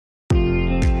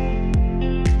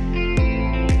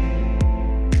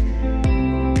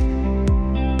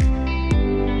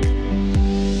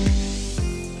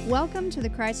to the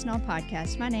Christ and All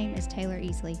podcast. My name is Taylor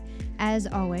Easley. As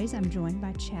always, I'm joined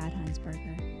by Chad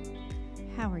Hunsberger.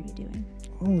 How are you doing?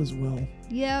 All is well.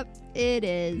 Yep, it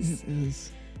is. It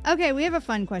is. Okay, we have a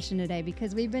fun question today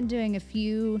because we've been doing a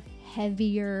few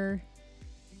heavier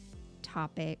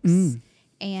topics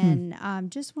and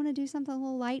just want to do something a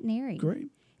little light and airy. Great.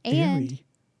 And Airy.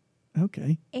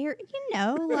 Okay. air,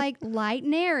 like light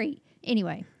and airy.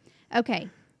 Anyway, okay,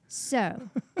 so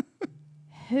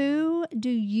who do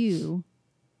you,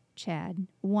 Chad,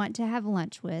 want to have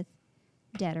lunch with,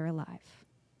 dead or alive?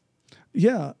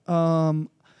 Yeah.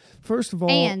 First of all,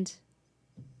 And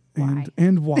why?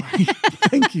 And why?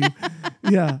 Thank you.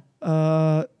 Yeah.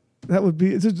 That would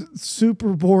be, it's a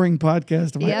super boring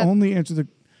podcast if I only answer the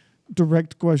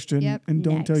direct question and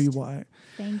don't tell you why.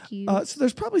 Thank you. So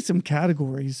there's probably some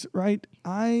categories, right?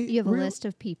 You have a list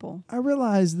of people. I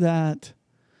realize that,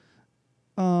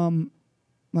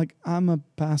 like I'm a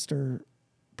pastor,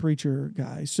 preacher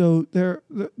guy. So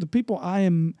the people I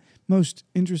am most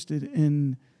interested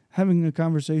in having a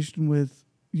conversation with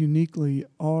uniquely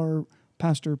are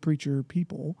pastor, preacher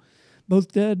people,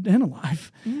 both dead and alive.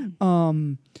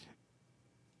 And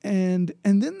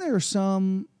then there are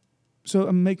some, so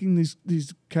I'm making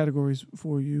these categories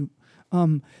for you.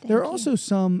 There are also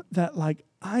some that like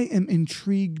I am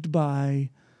intrigued by,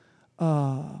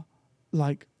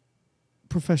 like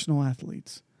professional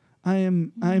athletes.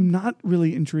 I'm not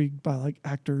really intrigued by like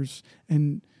actors,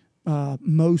 and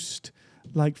most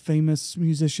like famous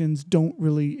musicians don't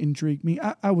really intrigue me.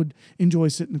 I would enjoy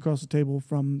sitting across the table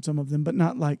from some of them, but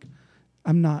not like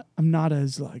I'm not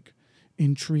as like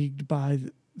intrigued by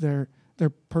their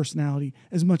personality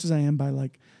as much as I am by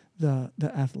like the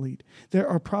athlete. There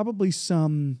are probably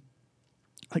some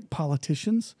like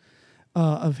politicians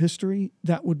of history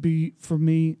that would be for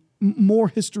me more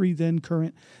history than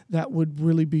current. That would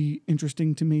really be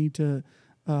interesting to me to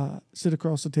sit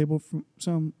across the table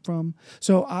from.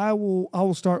 So I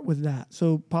will start with that.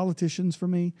 So politicians for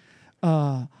me,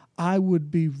 I would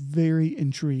be very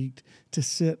intrigued to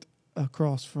sit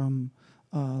across from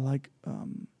like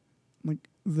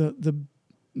the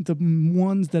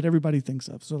ones that everybody thinks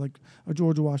of. So like a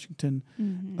George Washington,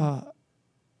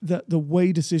 the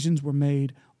way decisions were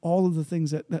made, all of the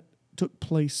things that took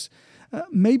place.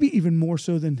 Maybe even more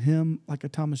so than him, like a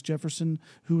Thomas Jefferson,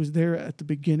 who was there at the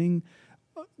beginning.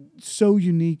 So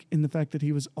unique in the fact that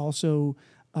he was also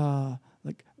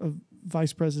like a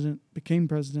vice president, became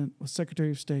president, was Secretary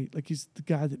of State. Like he's the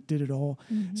guy that did it all.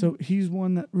 So he's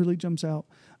one that really jumps out.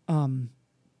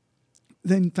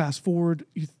 Then fast forward,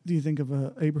 do you think of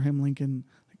Abraham Lincoln?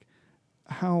 Like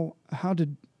how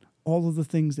did all of the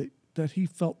things that he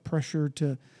felt pressure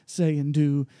to say and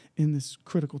do in this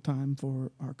critical time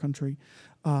for our country.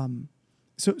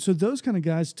 So those kind of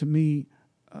guys to me,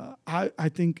 I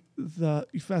think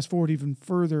you fast forward even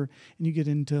further and you get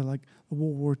into like a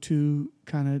World War II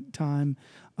kind of time.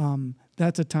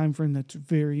 That's a time frame that's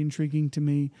very intriguing to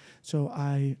me. So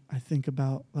I think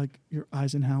about like your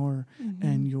Eisenhower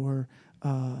and your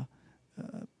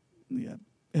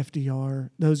FDR,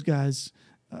 those guys.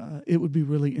 It would be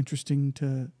really interesting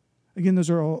to. Again, those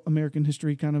are all American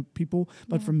history kind of people,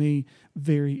 but for me,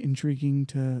 very intriguing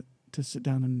to sit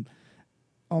down and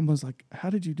almost like, how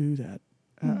did you do that?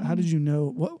 How did you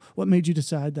know? What made you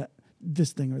decide that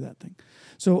this thing or that thing?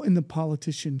 So in the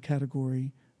politician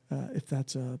category, if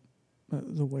that's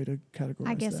the way to categorize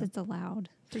I guess that. it's allowed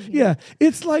for you. Yeah,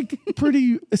 it's like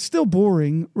it's still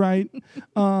boring, right?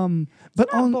 But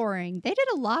it's not boring. They did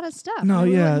a lot of stuff. No,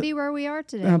 we yeah. wouldn't be where we are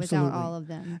today without all of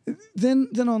them. Then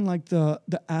on like the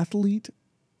athlete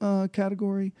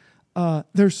category,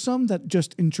 there's some that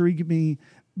just intrigue me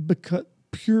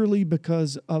purely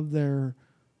because of their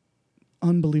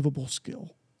unbelievable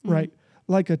skill, right?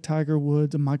 Like a Tiger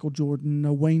Woods, a Michael Jordan,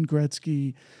 a Wayne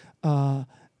Gretzky.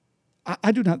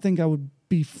 I do not think I would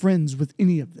be friends with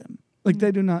any of them. Like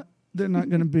they're not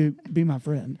going to be my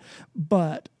friend,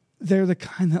 but they're the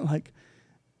kind that like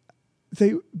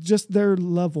their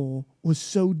level was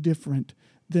so different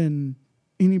than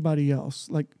anybody else.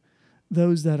 Like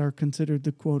those that are considered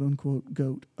the quote unquote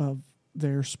GOAT of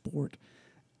their sport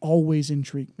always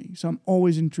intrigue me. So I'm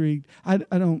always intrigued. I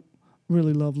don't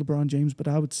really love LeBron James, but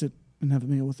I would sit and have a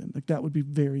meal with him. Like that would be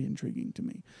very intriguing to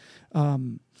me.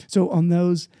 So on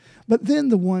those, but then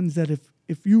the ones that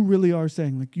if you really are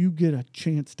saying like you get a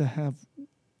chance to have,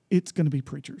 it's going to be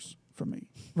preachers for me,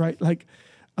 right? Like,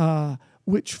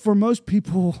 which for most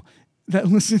people that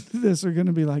listen to this are going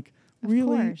to be like,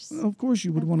 really? Of course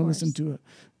you would want to listen to a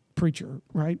preacher,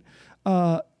 right?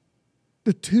 The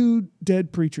two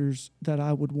dead preachers that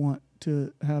I would want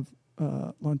to have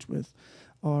lunch with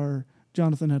are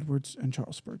Jonathan Edwards and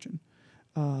Charles Spurgeon.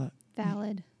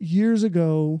 Valid. Years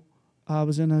ago, I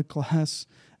was in a class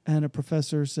and a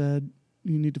professor said,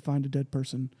 you need to find a dead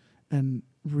person and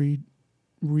read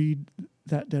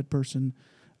that dead person.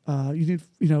 You need,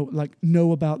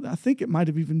 know about, I think it might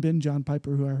have even been John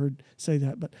Piper who I heard say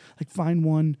that, but like find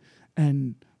one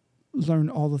and learn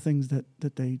all the things that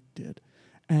they did.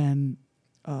 And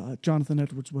Jonathan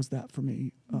Edwards was that for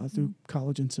me through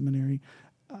college and seminary.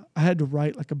 I had to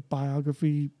write like a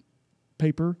biography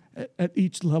paper at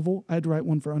each level. I had to write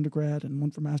one for undergrad and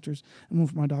one for master's and one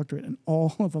for my doctorate, and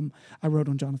all of them I wrote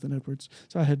on Jonathan Edwards.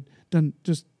 So I had done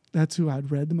that's who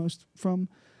I'd read the most from.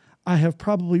 I have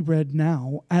probably read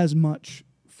now as much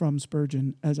from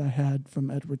Spurgeon as I had from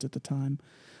Edwards at the time.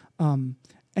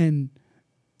 And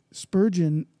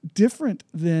Spurgeon, different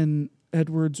than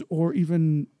Edwards or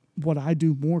even what I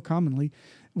do more commonly,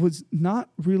 was not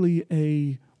really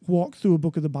a walk through a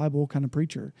book of the Bible kind of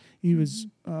preacher. He was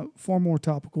far more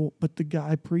topical, but the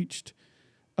guy preached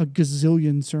a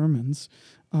gazillion sermons.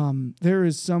 There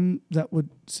is some that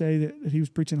would say that he was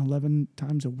preaching 11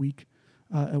 times a week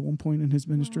at one point in his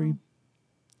ministry. Wow.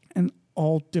 And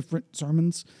all different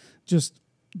sermons.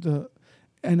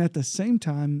 And at the same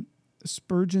time,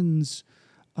 Spurgeon's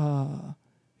the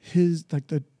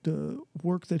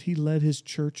work that he led his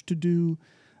church to do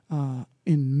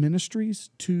in ministries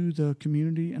to the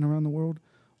community and around the world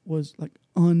was like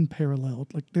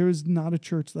unparalleled. Like there is not a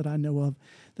church that I know of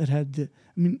that had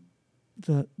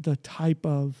the type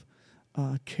of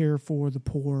care for the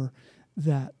poor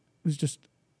that was just.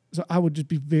 So I would just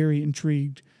be very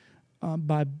intrigued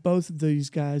by both of these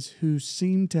guys who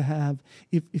seem to have,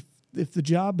 if the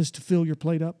job is to fill your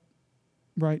plate up,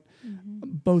 right? Mm-hmm.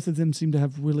 Both of them seem to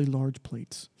have really large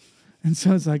plates. And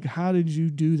so it's like, how did you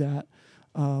do that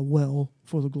well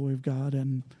for the glory of God?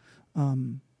 And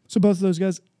so both of those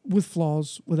guys with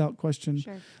flaws, without question.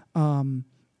 Sure.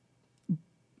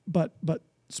 But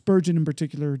Spurgeon in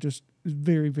particular just is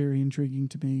very, very intriguing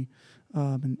to me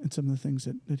and some of the things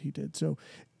that he did. So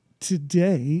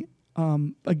today,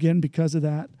 again, because of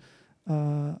that,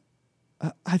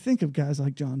 I think of guys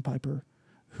like John Piper,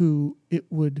 who it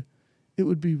would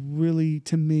be really,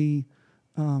 to me,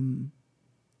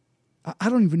 I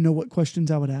don't even know what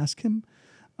questions I would ask him.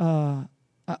 I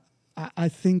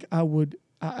think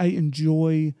I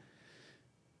enjoy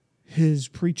his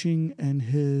preaching and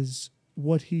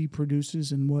what he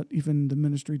produces and what even the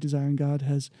ministry Desiring God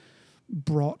has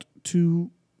brought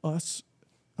to us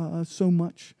so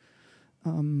much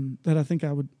that I think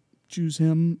I would choose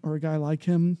him or a guy like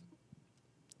him.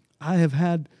 I have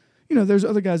had, there's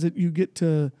other guys that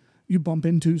you bump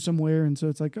into somewhere, and so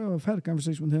it's like, oh, I've had a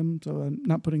conversation with him, so I'm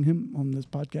not putting him on this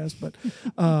podcast. But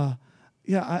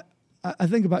I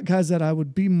think about guys that I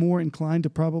would be more inclined to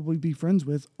probably be friends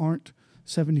with aren't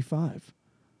 75,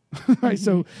 right?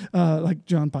 So like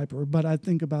John Piper, but I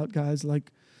think about guys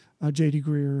like J.D.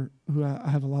 Greer, who I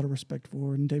have a lot of respect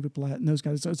for, and David Platt, and those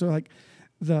guys. So like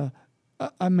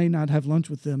I may not have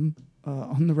lunch with them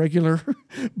on the regular,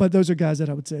 but those are guys that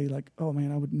I would say like, oh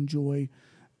man, I would enjoy.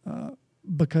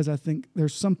 Because I think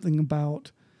there's something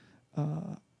about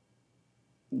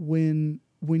when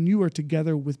you are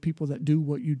together with people that do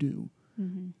what you do,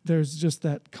 mm-hmm. there's just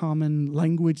that common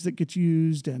language that gets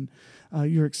used, and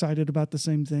you're excited about the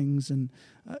same things. And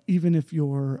even if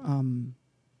you're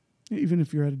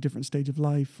at a different stage of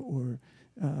life or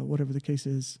whatever the case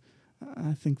is,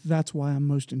 I think that's why I'm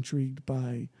most intrigued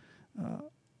by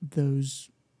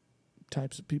those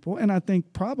types of people. And I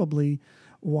think probably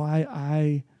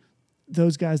why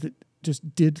those guys that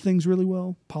just did things really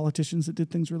well, politicians that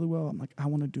did things really well, I'm like, I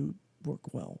want to do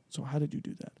work well. So how did you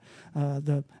do that?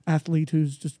 The athlete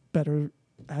who's just better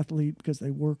athlete because they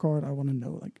work hard, I want to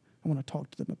know, like, I want to talk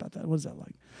to them about that. What is that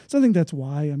like? So I think that's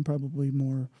why I'm probably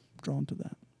more drawn to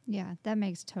that. Yeah, that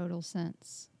makes total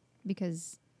sense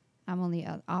because I'm on the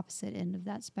opposite end of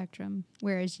that spectrum.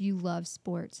 Whereas you love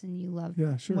sports and you love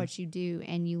what you do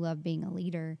and you love being a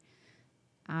leader,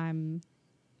 I'm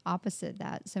opposite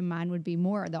that. So mine would be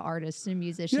more the artists and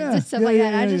musicians and stuff like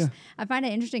that. I find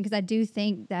it interesting because I do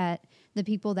think that the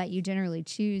people that you generally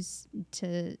choose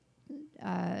to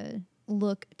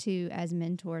look to as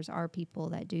mentors are people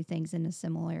that do things in a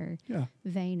similar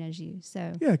vein as you.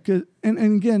 So and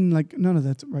again, like none of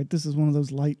that's right. This is one of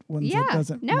those light ones that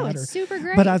doesn't matter. It's super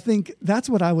great. But I think that's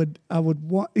what I would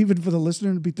want, even for the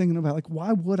listener, to be thinking about, like,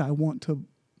 why would I want to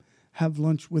have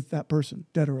lunch with that person,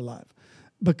 dead or alive?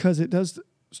 Because it does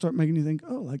start making you think,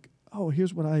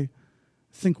 here's what I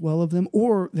think well of them,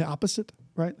 or the opposite,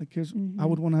 right? Like, I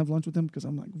would want to have lunch with them because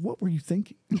I'm like, what were you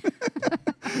thinking?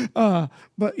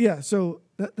 But yeah, so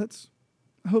that's,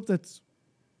 I hope that's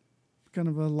kind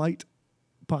of a light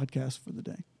podcast for the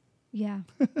day. Yeah.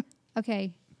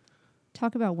 Okay.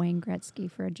 Talk about Wayne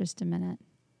Gretzky for just a minute.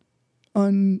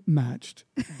 Unmatched.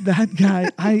 That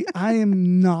guy, I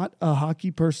am not a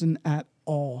hockey person at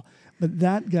all, but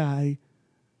that guy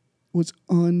was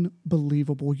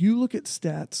unbelievable. You look at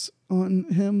stats on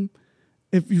him,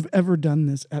 if you've ever done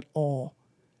this at all,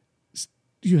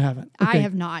 you haven't. I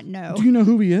have not, no. Do you know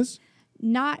who he is?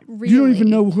 Not really. You don't even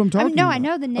know who I'm talking no, about. I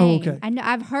know the name. Oh, okay.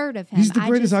 I've heard of him. He's the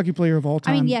greatest hockey player of all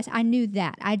time. I mean, yes, I knew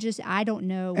that. I don't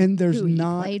know and there's who he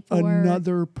not played for.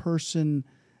 another person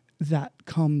that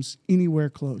comes anywhere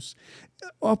close.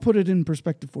 I'll put it in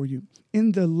perspective for you.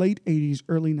 In the late 80s,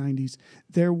 early 90s,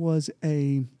 there was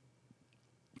a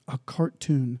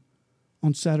cartoon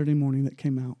on Saturday morning that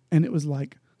came out, and it was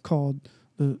like called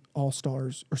the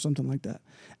All-Stars or something like that.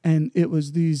 And it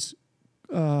was these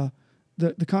the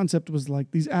concept was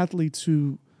like these athletes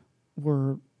who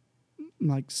were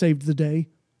like saved the day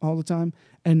all the time,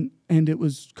 and it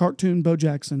was cartoon Bo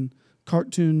Jackson,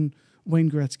 cartoon Wayne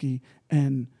Gretzky,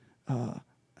 and I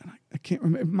can't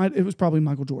remember. It was probably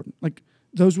Michael Jordan. Like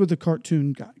those were the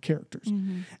cartoon characters,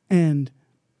 and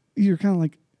you're kind of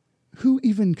like, who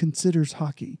even considers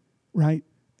hockey, right?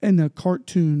 And a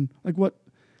cartoon, like what?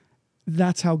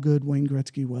 That's how good Wayne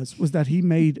Gretzky was that he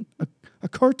made a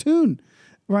cartoon,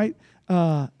 right?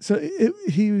 So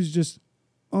he was just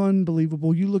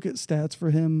unbelievable. You look at stats for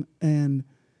him, and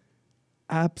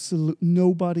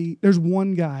nobody. There's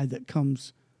one guy that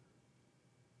comes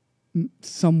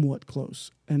somewhat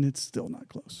close, and it's still not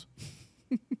close.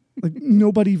 Like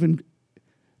nobody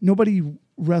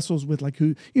wrestles with like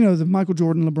who, the Michael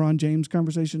Jordan, LeBron James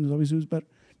conversation is always who's better.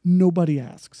 Nobody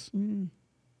asks.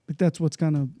 Like that's what's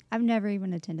kind of. I've never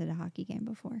even attended a hockey game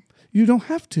before. You don't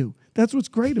have to. That's what's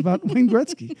great about Wayne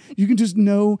Gretzky. You can just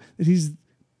know that he's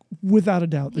without a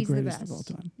doubt the greatest of all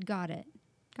time. Got it.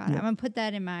 I'm gonna put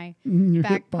that in my your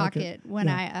back hip pocket when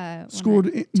yeah. I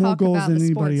scored more goals than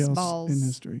anybody else balls in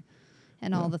history.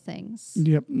 And all the things.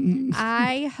 Yep.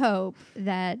 I hope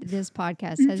that this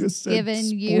podcast has given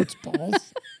you sports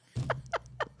balls.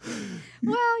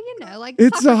 Well, like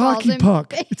it's a hockey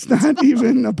puck. It's not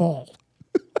even a ball.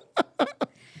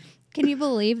 Can you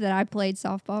believe that I played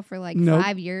softball for like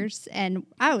 5 years and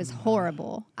I was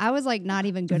horrible? I was like not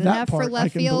even good enough for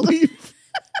left field.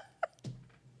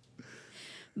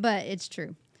 But it's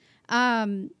true.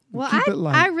 Well,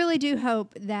 I really do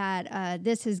hope that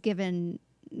this has given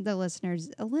the listeners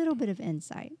a little bit of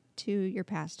insight to your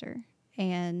pastor,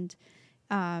 and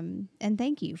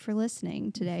thank you for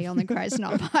listening today on the Christ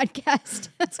Not podcast.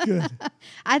 That's good.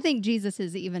 I think Jesus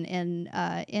is even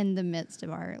in the midst of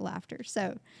our laughter.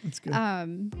 So that's good.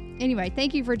 Anyway,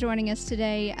 thank you for joining us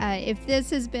today. If this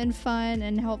has been fun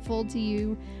and helpful to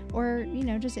you, or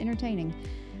just entertaining,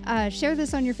 share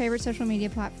this on your favorite social media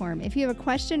platform. If you have a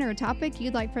question or a topic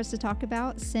you'd like for us to talk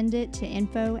about, send it to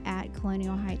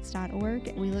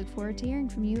info@colonialheights.org. We look forward to hearing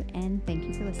from you, and thank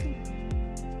you for listening.